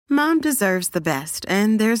Mom deserves the best,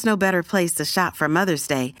 and there's no better place to shop for Mother's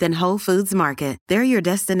Day than Whole Foods Market. They're your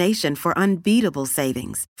destination for unbeatable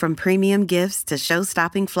savings, from premium gifts to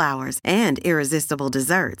show-stopping flowers and irresistible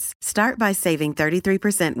desserts. Start by saving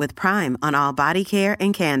 33% with Prime on all body care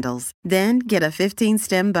and candles. Then get a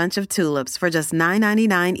 15-stem bunch of tulips for just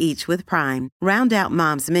 $9.99 each with Prime. Round out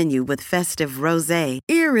Mom's menu with festive rosé,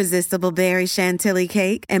 irresistible berry chantilly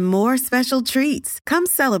cake, and more special treats. Come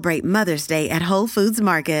celebrate Mother's Day at Whole Foods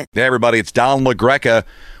Market. Hey, everybody, it's Don LaGreca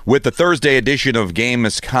with the Thursday edition of Game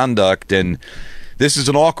Misconduct, and this is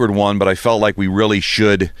an awkward one, but I felt like we really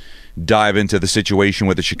should dive into the situation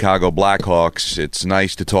with the Chicago Blackhawks. It's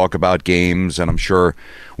nice to talk about games, and I'm sure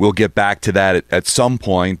we'll get back to that at some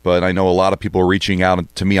point, but I know a lot of people are reaching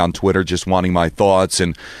out to me on Twitter just wanting my thoughts,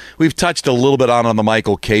 and we've touched a little bit on the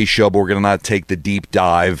Michael Kay show, but we're going to not take the deep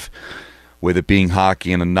dive with it being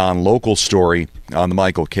hockey and a non-local story on the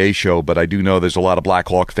Michael Kay show. But I do know there's a lot of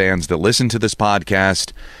Blackhawk fans that listen to this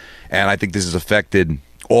podcast, and I think this has affected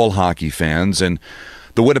all hockey fans. And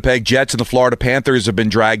the Winnipeg Jets and the Florida Panthers have been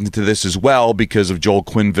dragged into this as well because of Joel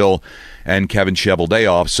Quenneville and Kevin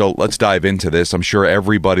Cheveldayoff. So let's dive into this. I'm sure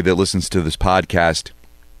everybody that listens to this podcast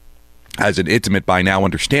has an intimate by now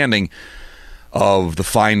understanding of the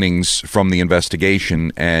findings from the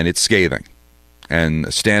investigation, and it's scathing.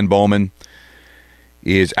 And Stan Bowman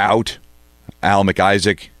is out. Al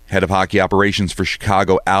McIsaac, head of hockey operations for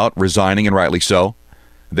Chicago, out, resigning, and rightly so.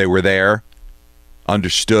 They were there,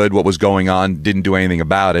 understood what was going on, didn't do anything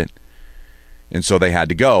about it, and so they had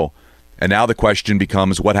to go. And now the question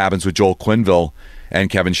becomes, what happens with Joel Quenneville and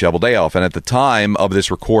Kevin Cheveldayoff? And at the time of this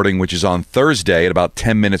recording, which is on Thursday at about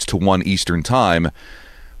 10 minutes to 1 Eastern Time,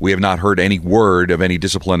 we have not heard any word of any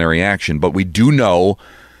disciplinary action, but we do know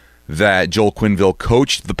that Joel Quenneville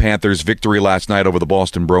coached the Panthers' victory last night over the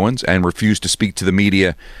Boston Bruins and refused to speak to the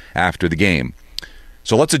media after the game.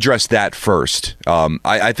 So let's address that first.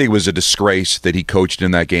 I think it was a disgrace that he coached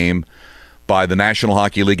in that game by the National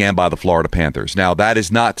Hockey League and by the Florida Panthers. Now, that is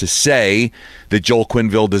not to say that Joel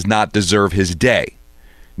Quenneville does not deserve his day.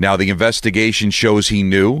 Now, the investigation shows he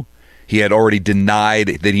knew. He had already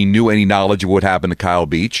denied that he knew any knowledge of what happened to Kyle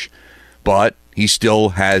Beach, but he still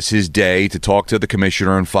has his day to talk to the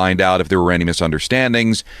commissioner and find out if there were any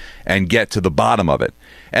misunderstandings and get to the bottom of it.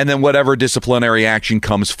 And then whatever disciplinary action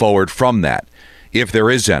comes forward from that, if there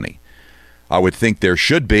is any. I would think there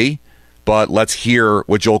should be, but let's hear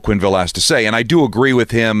what Joel Quenneville has to say. And I do agree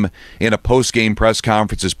with him in a post-game press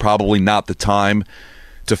conference is probably not the time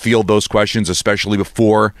to field those questions, especially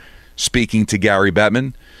before speaking to Gary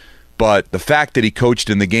Bettman. But the fact that he coached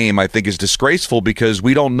in the game, I think, is disgraceful because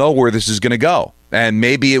we don't know where this is going to go. And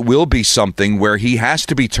maybe it will be something where he has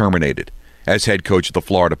to be terminated as head coach of the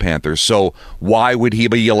Florida Panthers. So why would he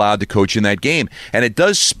be allowed to coach in that game? And it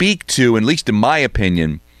does speak to, at least in my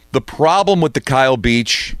opinion, the problem with the Kyle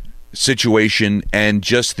Beach situation and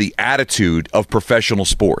just the attitude of professional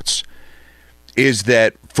sports is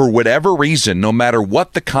that for whatever reason, no matter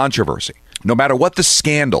what the controversy, no matter what the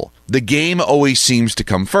scandal, the game always seems to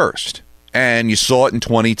come first. And you saw it in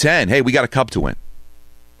 2010. Hey, we got a cup to win.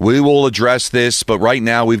 We will address this, but right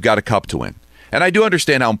now we've got a cup to win. And I do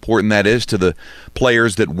understand how important that is to the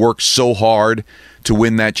players that work so hard to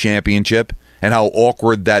win that championship and how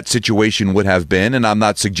awkward that situation would have been. And I'm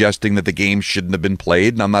not suggesting that the game shouldn't have been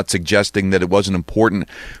played, and I'm not suggesting that it wasn't important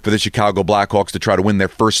for the Chicago Blackhawks to try to win their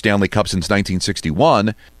first Stanley Cup since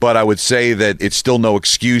 1961. But I would say that it's still no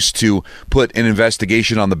excuse to put an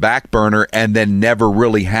investigation on the back burner and then never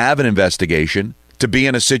really have an investigation, to be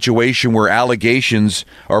in a situation where allegations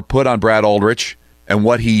are put on Brad Aldrich and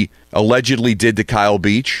what he allegedly did to Kyle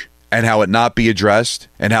Beach and how it not be addressed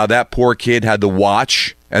and how that poor kid had to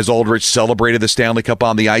watch as Aldrich celebrated the Stanley Cup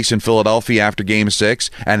on the ice in Philadelphia after Game 6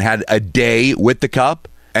 and had a day with the Cup,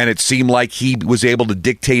 and it seemed like he was able to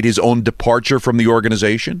dictate his own departure from the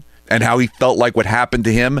organization, and how he felt like what happened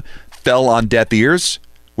to him fell on deaf ears,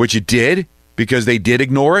 which it did, because they did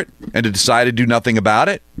ignore it and decided to do nothing about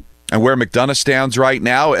it. And where McDonough stands right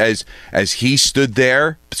now, as he stood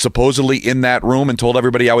there supposedly in that room and told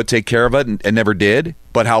everybody I would take care of it and never did,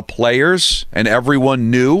 but how players and everyone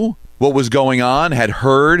knew what was going on, had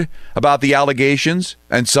heard about the allegations,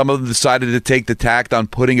 and some of them decided to take the tact on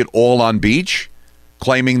putting it all on Beach,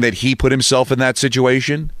 claiming that he put himself in that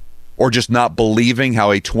situation, or just not believing how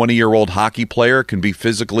a 20-year-old hockey player can be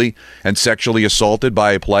physically and sexually assaulted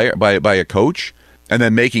by a player, by a coach, and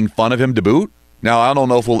then making fun of him to boot. Now, I don't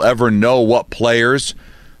know if we'll ever know what players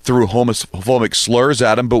threw homophobic slurs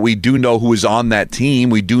at him, but we do know who was on that team.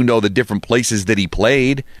 We do know the different places that he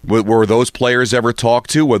played. Were those players ever talked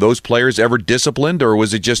to? Were those players ever disciplined? Or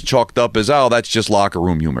was it just chalked up as, oh, that's just locker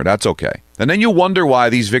room humor? That's okay. And then you wonder why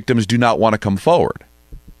these victims do not want to come forward.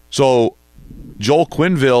 So Joel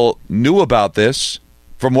Quenneville knew about this.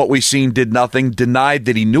 From what we've seen, did nothing, denied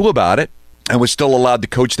that he knew about it, and was still allowed to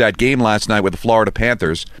coach that game last night with the Florida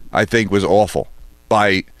Panthers. I think was awful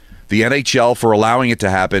by the NHL for allowing it to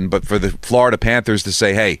happen, but for the Florida Panthers to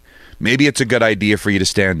say, hey, maybe it's a good idea for you to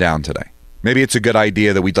stand down today. Maybe it's a good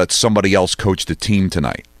idea that we let somebody else coach the team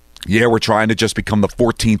tonight. Yeah, we're trying to just become the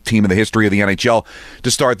 14th team in the history of the NHL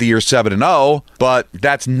to start the year 7-0, but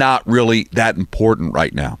that's not really that important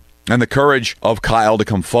right now. And the courage of Kyle to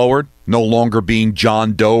come forward, no longer being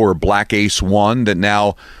John Doe or Black Ace 1, that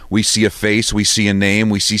now we see a face, we see a name,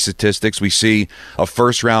 we see statistics, we see a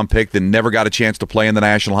first-round pick that never got a chance to play in the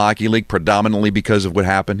National Hockey League, predominantly because of what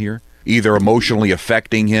happened here, either emotionally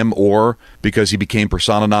affecting him or because he became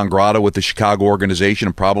persona non grata with the Chicago organization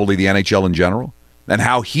and probably the NHL in general, and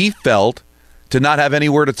how he felt to not have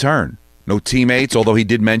anywhere to turn. No teammates, although he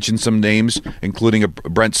did mention some names, including a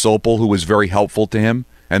Brent Sopel, who was very helpful to him.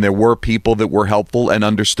 And there were people that were helpful and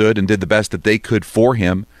understood and did the best that they could for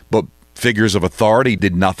him. But figures of authority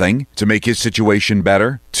did nothing to make his situation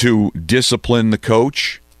better, to discipline the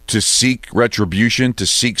coach, to seek retribution, to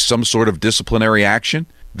seek some sort of disciplinary action,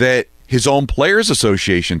 that his own Players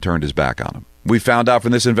Association turned his back on him. We found out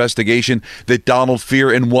from this investigation that Donald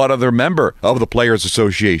Fehr and one other member of the Players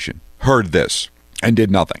Association heard this and did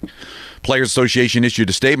nothing. Players Association issued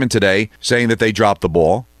a statement today saying that they dropped the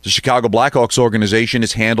ball. The Chicago Blackhawks organization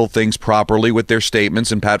has handled things properly with their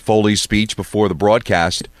statements and Pat Foley's speech before the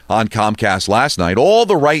broadcast on Comcast last night. All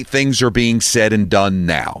the right things are being said and done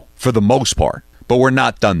now, for the most part. But we're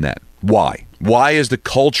not done then. Why? Why is the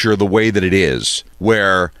culture the way that it is,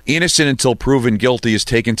 where innocent until proven guilty is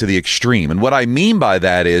taken to the extreme? And what I mean by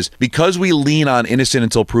that is, because we lean on innocent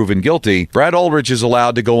until proven guilty, Brad Ulrich is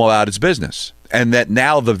allowed to go about his business. And that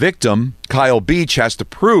now the victim, Kyle Beach, has to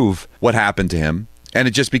prove what happened to him. And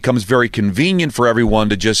it just becomes very convenient for everyone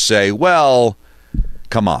to just say, well,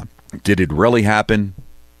 come on. Did it really happen?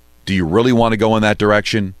 Do you really want to go in that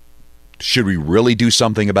direction? Should we really do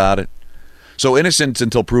something about it? So innocent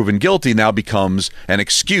until proven guilty now becomes an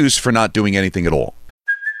excuse for not doing anything at all.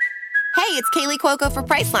 Hey, it's Kaylee Cuoco for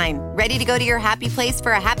Priceline. Ready to go to your happy place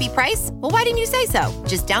for a happy price? Well, why didn't you say so?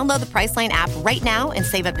 Just download the Priceline app right now and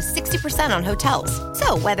save up to 60% on hotels.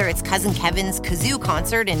 So whether it's Cousin Kevin's Kazoo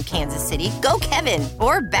Concert in Kansas City, go Kevin,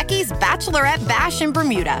 or Becky's Bachelorette Bash in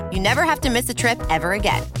Bermuda, you never have to miss a trip ever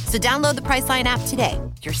again. So download the Priceline app today.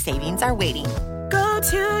 Your savings are waiting. Go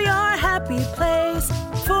to your happy place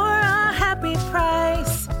for a happy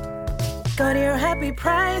price. Go to your happy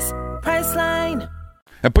price, Priceline.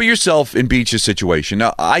 And put yourself in Beach's situation.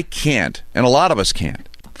 Now, I can't, and a lot of us can't,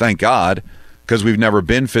 thank God, because we've never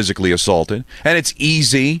been physically assaulted. And it's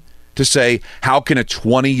easy to say, how can a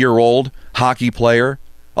 20-year-old hockey player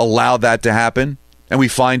allow that to happen? And we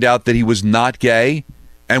find out that he was not gay,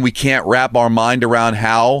 and we can't wrap our mind around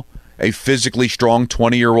how a physically strong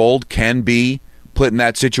 20-year-old can be put in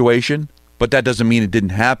that situation. But that doesn't mean it didn't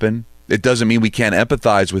happen. It doesn't mean we can't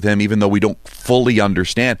empathize with him, even though we don't fully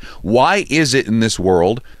understand. Why is it in this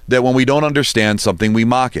world that when we don't understand something, we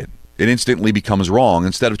mock it? It instantly becomes wrong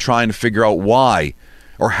instead of trying to figure out why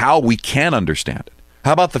or how we can understand it.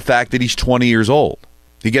 How about the fact that he's 20 years old?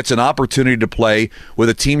 He gets an opportunity to play with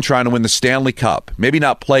a team trying to win the Stanley Cup. Maybe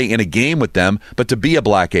not play in a game with them, but to be a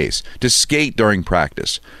Black Ace, to skate during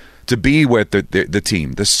practice, to be with the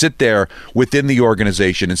team, to sit there within the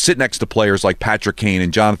organization and sit next to players like Patrick Kane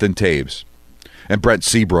and Jonathan Toews and Brent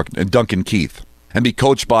Seabrook and Duncan Keith, and be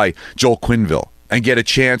coached by Joel Quenneville and get a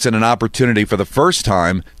chance and an opportunity for the first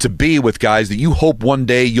time to be with guys that you hope one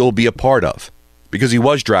day you'll be a part of, because he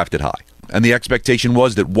was drafted high. And the expectation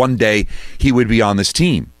was that one day he would be on this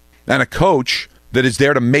team. And a coach that is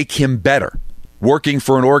there to make him better, working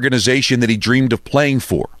for an organization that he dreamed of playing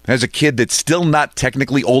for. As a kid that's still not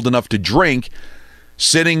technically old enough to drink,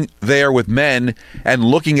 sitting there with men and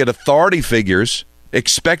looking at authority figures,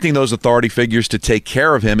 expecting those authority figures to take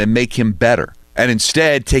care of him and make him better, and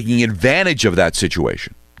instead taking advantage of that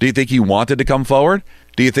situation. Do you think he wanted to come forward?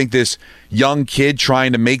 Do you think this young kid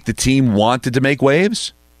trying to make the team wanted to make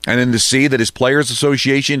waves? And then to see that his Players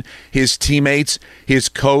Association, his teammates, his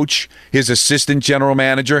coach, his assistant general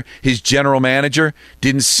manager, his general manager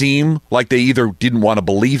didn't seem like they either didn't want to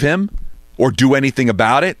believe him or do anything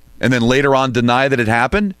about it, and then later on deny that it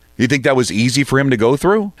happened? You think that was easy for him to go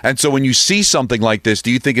through? And so when you see something like this, do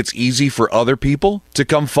you think it's easy for other people to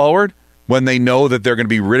come forward when they know that they're going to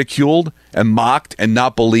be ridiculed and mocked and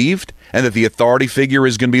not believed, and that the authority figure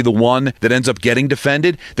is going to be the one that ends up getting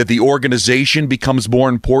defended, that the organization becomes more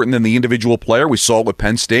important than the individual player. We saw it with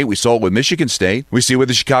Penn State. We saw it with Michigan State. We see it with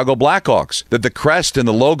the Chicago Blackhawks, that the crest and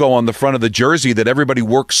the logo on the front of the jersey that everybody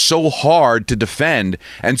works so hard to defend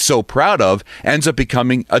and so proud of ends up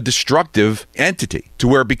becoming a destructive entity to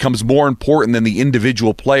where it becomes more important than the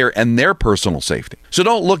individual player and their personal safety. So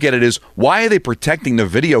don't look at it as, why are they protecting the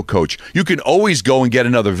video coach? You can always go and get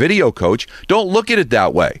another video coach. Don't look at it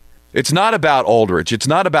that way. It's not about Aldridge. It's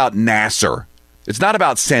not about Nasser. It's not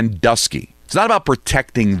about Sandusky. It's not about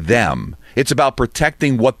protecting them. It's about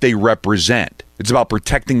protecting what they represent. It's about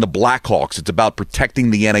protecting the Blackhawks. It's about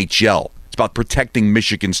protecting the NHL. It's about protecting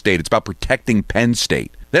Michigan State. It's about protecting Penn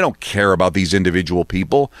State. They don't care about these individual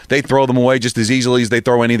people. They throw them away just as easily as they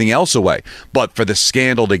throw anything else away. But for the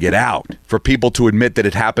scandal to get out, for people to admit that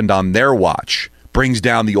it happened on their watch, brings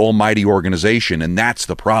down the almighty organization, and that's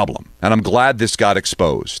the problem. And I'm glad this got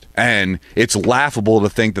exposed. And it's laughable to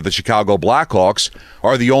think that the Chicago Blackhawks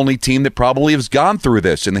are the only team that probably has gone through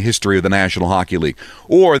this in the history of the National Hockey League,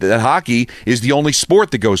 or that hockey is the only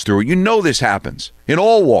sport that goes through it. You know this happens in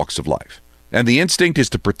all walks of life. And the instinct is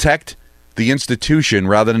to protect the institution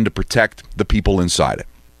rather than to protect the people inside it.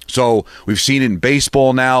 So we've seen it in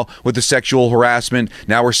baseball now with the sexual harassment.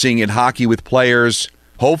 Now we're seeing it in hockey with players.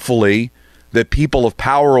 Hopefully that people of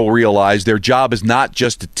power will realize their job is not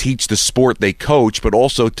just to teach the sport they coach, but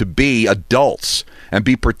also to be adults and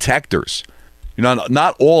be protectors. You know,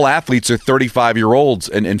 not all athletes are 35-year-olds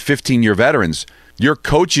and 15-year veterans. You're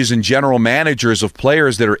coaches and general managers of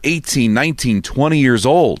players that are 18, 19, 20 years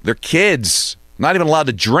old. They're kids, not even allowed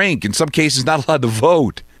to drink, in some cases not allowed to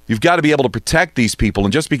vote. You've got to be able to protect these people,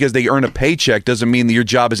 and just because they earn a paycheck doesn't mean that your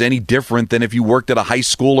job is any different than if you worked at a high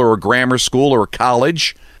school or a grammar school or a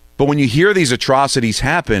college. But when you hear these atrocities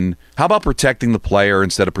happen, how about protecting the player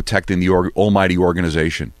instead of protecting the almighty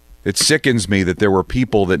organization? It sickens me that there were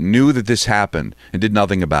people that knew that this happened and did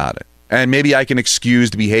nothing about it. And maybe I can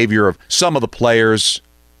excuse the behavior of some of the players.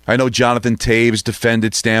 I know Jonathan Toews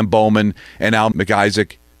defended Stan Bowman and Al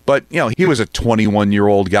McIsaac, but you know, he was a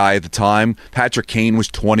 21-year-old guy at the time. Patrick Kane was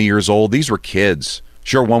 20 years old. These were kids.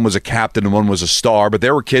 Sure, one was a captain and one was a star, but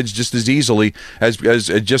they were kids just as easily as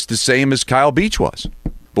just the same as Kyle Beach was.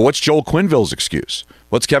 But what's Joel Quenneville's excuse?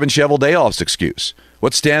 What's Kevin Cheveldayoff's excuse?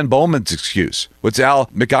 What's Stan Bowman's excuse? What's Al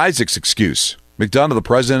McIsaac's excuse? McDonough, the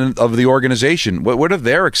president of the organization, what are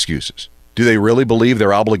their excuses? Do they really believe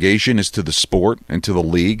their obligation is to the sport and to the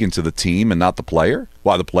league and to the team and not the player?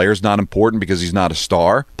 Why, the player's not important because he's not a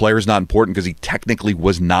star? Player's not important because he technically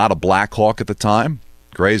was not a Blackhawk at the time?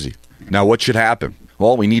 Crazy. Now, what should happen?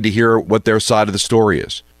 Well, we need to hear what their side of the story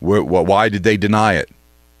is. Why did they deny it?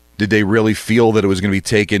 Did they really feel that it was going to be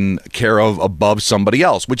taken care of above somebody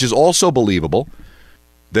else, which is also believable,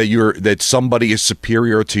 that somebody is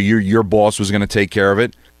superior to you, your boss was going to take care of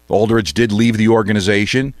it. Aldridge did leave the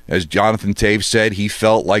organization. As Jonathan Toews said, he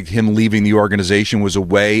felt like him leaving the organization was a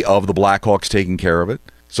way of the Blackhawks taking care of it.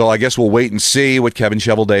 So I guess we'll wait and see what Kevin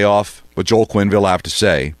Cheveldayoff, what Joel Quenneville have to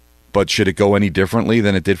say. But should it go any differently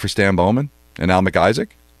than it did for Stan Bowman and Al McIsaac?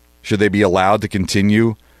 Should they be allowed to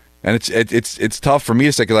continue? And it's tough for me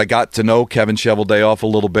to say because I got to know Kevin Cheveldayoff a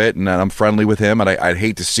little bit, and I'm friendly with him, and I'd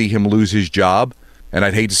hate to see him lose his job. And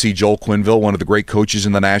I'd hate to see Joel Quenneville, one of the great coaches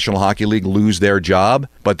in the National Hockey League, lose their job.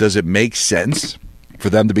 But does it make sense for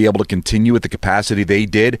them to be able to continue at the capacity they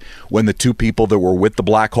did when the two people that were with the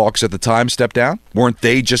Blackhawks at the time stepped down? Weren't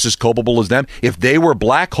they just as culpable as them? If they were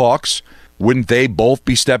Blackhawks, wouldn't they both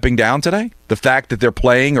be stepping down today? The fact that they're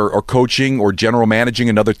playing or coaching or general managing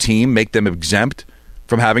another team make them exempt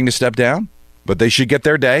from having to step down? But they should get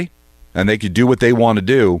their day, and they could do what they want to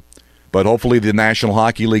do. But hopefully the National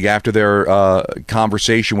Hockey League, after their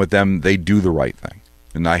conversation with them, they do the right thing.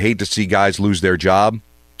 And I hate to see guys lose their job,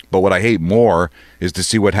 but what I hate more is to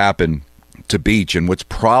see what happened to Beach and what's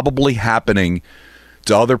probably happening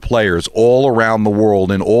to other players all around the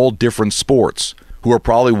world in all different sports who are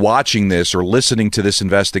probably watching this or listening to this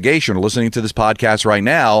investigation or listening to this podcast right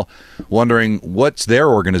now, wondering what's their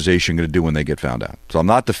organization going to do when they get found out. So I'm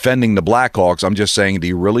not defending the Blackhawks. I'm just saying, do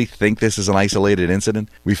you really think this is an isolated incident?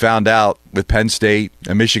 We found out with Penn State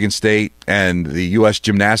and Michigan State and the U.S.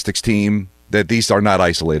 gymnastics team that these are not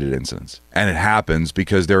isolated incidents. And it happens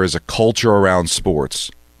because there is a culture around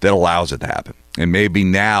sports that allows it to happen. And maybe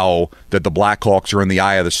now that the Blackhawks are in the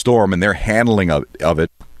eye of the storm and their handling of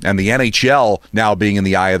it, and the NHL now being in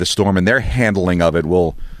the eye of the storm and their handling of it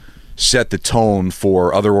will set the tone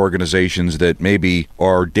for other organizations that maybe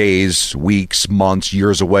are days, weeks, months,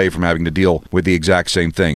 years away from having to deal with the exact same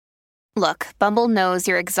thing. Look, Bumble knows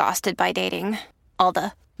you're exhausted by dating. All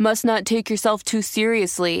the must not take yourself too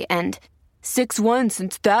seriously, and 6'1"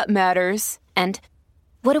 since that matters, and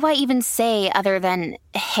what do I even say other than,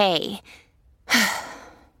 hey?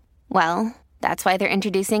 Well, that's why they're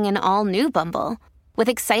introducing an all-new Bumble, with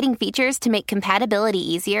exciting features to make compatibility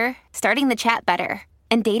easier, starting the chat better,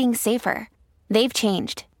 and dating safer. They've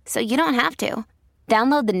changed, so you don't have to.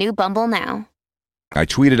 Download the new Bumble now. I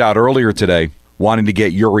tweeted out earlier today wanting to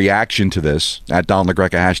get your reaction to this at Don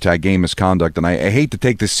LaGreca, hashtag game misconduct. And I hate to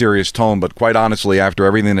take this serious tone, but quite honestly, after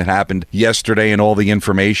everything that happened yesterday and all the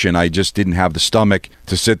information, I just didn't have the stomach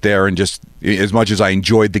to sit there and just, as much as I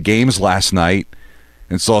enjoyed the games last night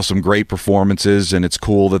and saw some great performances, and it's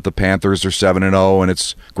cool that the Panthers are 7-0, and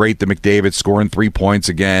it's great that McDavid's scoring 3 points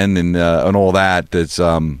again and all that. That's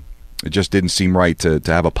it just didn't seem right to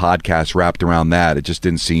have a podcast wrapped around that. It just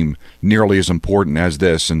didn't seem nearly as important as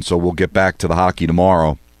this, and so we'll get back to the hockey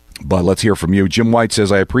tomorrow. But let's hear from you. Jim White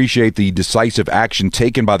says, I appreciate the decisive action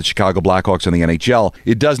taken by the Chicago Blackhawks and the NHL.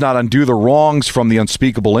 It does not undo the wrongs from the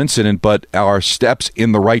unspeakable incident, but are steps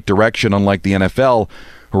in the right direction, unlike the NFL,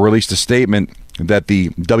 who released a statement that the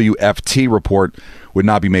WFT report would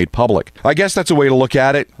not be made public. I guess that's a way to look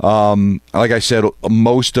at it. Like I said,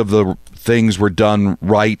 most of the things were done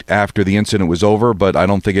right after the incident was over, but I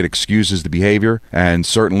don't think it excuses the behavior, and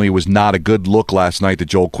certainly was not a good look last night that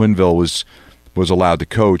Joel Quenneville was allowed to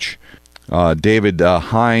coach. David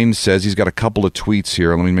Hines says he's got a couple of tweets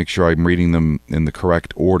here. Let me make sure I'm reading them in the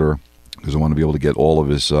correct order, because I want to be able to get all of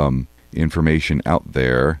his information out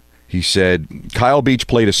there. He said, Kyle Beach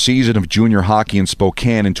played a season of junior hockey in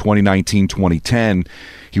Spokane in 2019-2010.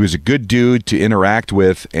 He was a good dude to interact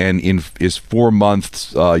with, and is 4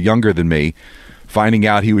 months younger than me. Finding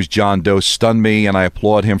out he was John Doe stunned me, and I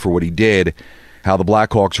applaud him for what he did. How the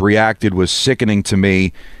Blackhawks reacted was sickening to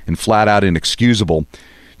me and flat out inexcusable.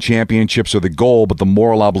 Championships are the goal, but the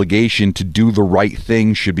moral obligation to do the right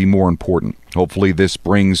thing should be more important. Hopefully this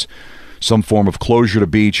brings some form of closure to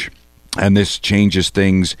Beach, and this changes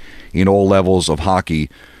things in all levels of hockey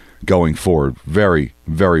going forward. Very,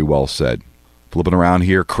 very well said. Flipping around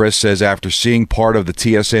here, Chris says, after seeing part of the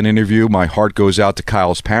TSN interview, my heart goes out to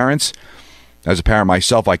Kyle's parents. As a parent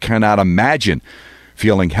myself, I cannot imagine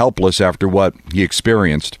feeling helpless after what he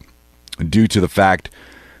experienced, due to the fact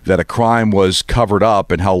that a crime was covered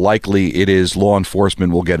up and how likely it is law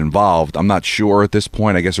enforcement will get involved. I'm not sure at this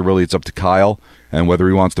point. I guess it's up to Kyle, and whether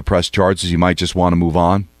he wants to press charges, he might just want to move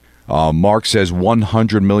on. Mark says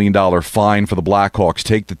 $100 million fine for the Blackhawks.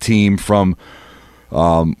 Take the team from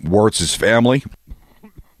Wirtz's family.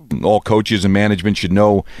 All coaches and management should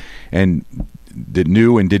know and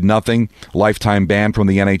knew and did nothing. Lifetime ban from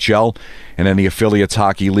the NHL, and any affiliates,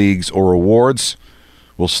 hockey leagues, or awards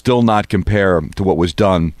will still not compare to what was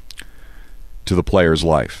done to the player's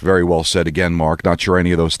life. Very well said again, Mark. Not sure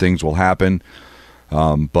any of those things will happen,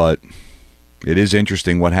 but it is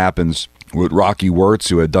interesting what happens with Rocky Wirtz,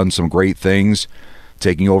 who had done some great things,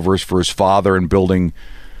 taking over for his father and building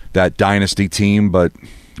that dynasty team, but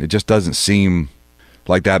it just doesn't seem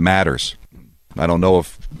like that matters. I don't know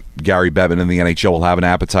if Gary Bettman in the NHL will have an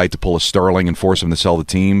appetite to pull a Sterling and force him to sell the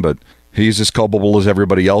team, but he's as culpable as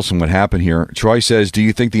everybody else in what happened here. Troy says, do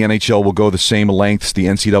you think the NHL will go the same lengths the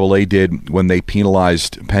NCAA did when they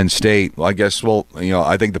penalized Penn State? Well, I guess,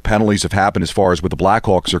 I think the penalties have happened as far as with the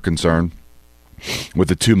Blackhawks are concerned, with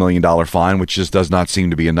the $2 million fine, which just does not seem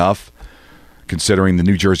to be enough, considering the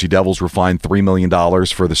New Jersey Devils were fined $3 million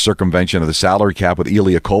for the circumvention of the salary cap with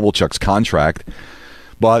Ilya Kovalchuk's contract.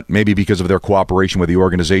 But maybe because of their cooperation with the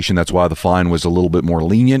organization, that's why the fine was a little bit more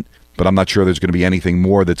lenient. But I'm not sure there's going to be anything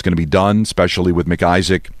more that's going to be done, especially with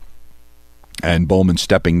McIsaac and Bowman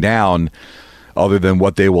stepping down, other than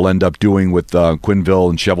what they will end up doing with Quenneville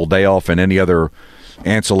and Cheveldayoff and any other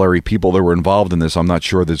ancillary people that were involved in this. I'm not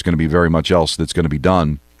sure there's going to be very much else that's going to be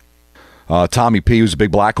done. Tommy P., who's a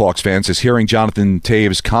big Blackhawks fan, says, hearing Jonathan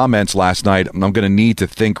Toews' comments last night, I'm going to need to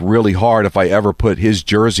think really hard if I ever put his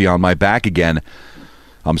jersey on my back again.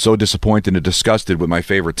 I'm so disappointed and disgusted with my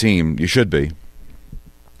favorite team. You should be.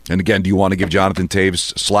 And again, do you want to give Jonathan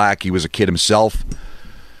Toews slack? He was a kid himself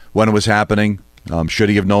when it was happening. Should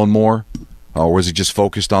he have known more? Or was he just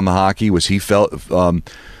focused on the hockey? Was he spoon-fed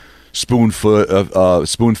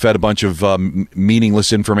a bunch of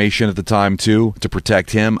meaningless information at the time, too, to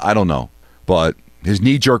protect him? I don't know. But his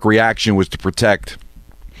knee-jerk reaction was to protect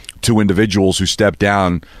two individuals who stepped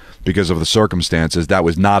down because of the circumstances. That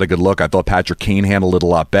was not a good look. I thought Patrick Kane handled it a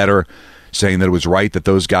lot better, saying that it was right that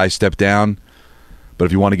those guys stepped down. But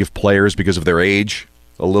if you want to give players, because of their age,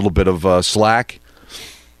 a little bit of slack,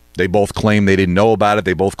 they both claim they didn't know about it.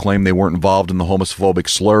 They both claim they weren't involved in the homophobic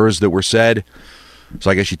slurs that were said.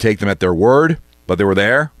 So I guess you take them at their word, but they were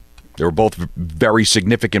there. They were both very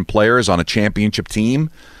significant players on a championship team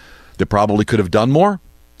that probably could have done more.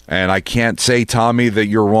 And I can't say, Tommy, that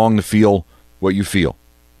you're wrong to feel what you feel.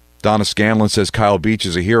 Donna Scanlon says Kyle Beach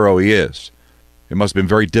is a hero. He is. It must have been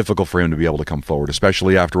very difficult for him to be able to come forward,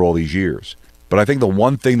 especially after all these years. But I think the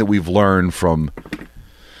one thing that we've learned from,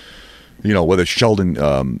 whether it's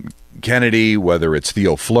Sheldon Kennedy, whether it's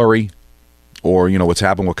Theo Fleury, or, what's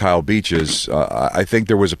happened with Kyle Beach is I think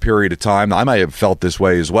there was a period of time, I might have felt this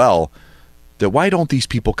way as well, that why don't these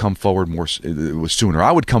people come forward more sooner?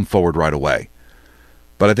 I would come forward right away.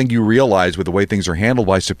 But I think you realize with the way things are handled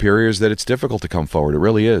by superiors that it's difficult to come forward. It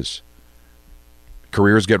really is.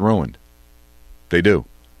 Careers get ruined. They do.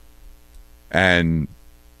 And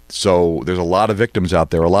so there's a lot of victims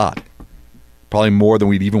out there, a lot. Probably more than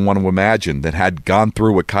we'd even want to imagine that had gone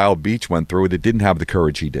through what Kyle Beach went through that didn't have the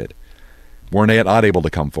courage he did. Were not able to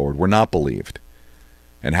come forward. Were not believed.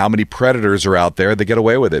 And how many predators are out there that get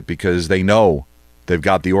away with it because they know they've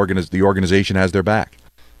got the organization has their back.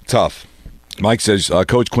 Tough. Mike says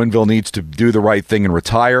Coach Quenneville needs to do the right thing and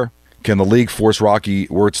retire. Can the league force Rocky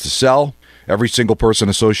Wirtz to sell? Every single person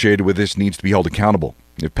associated with this needs to be held accountable.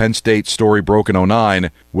 If Penn State's story broke in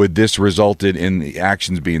 2009, would this resulted in the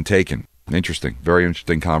actions being taken? Interesting. Very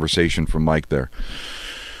interesting conversation from Mike there.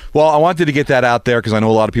 Well, I wanted to get that out there because I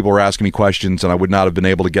know a lot of people were asking me questions, and I would not have been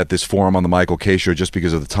able to get this forum on the Michael Kay Show just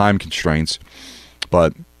because of the time constraints.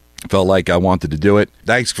 But felt like I wanted to do it.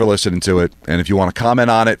 Thanks for listening to it. And if you want to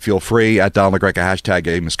comment on it, feel free at Don LaGreca, hashtag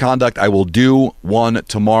game misconduct. I will do one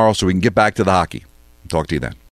tomorrow so we can get back to the hockey. Talk to you then.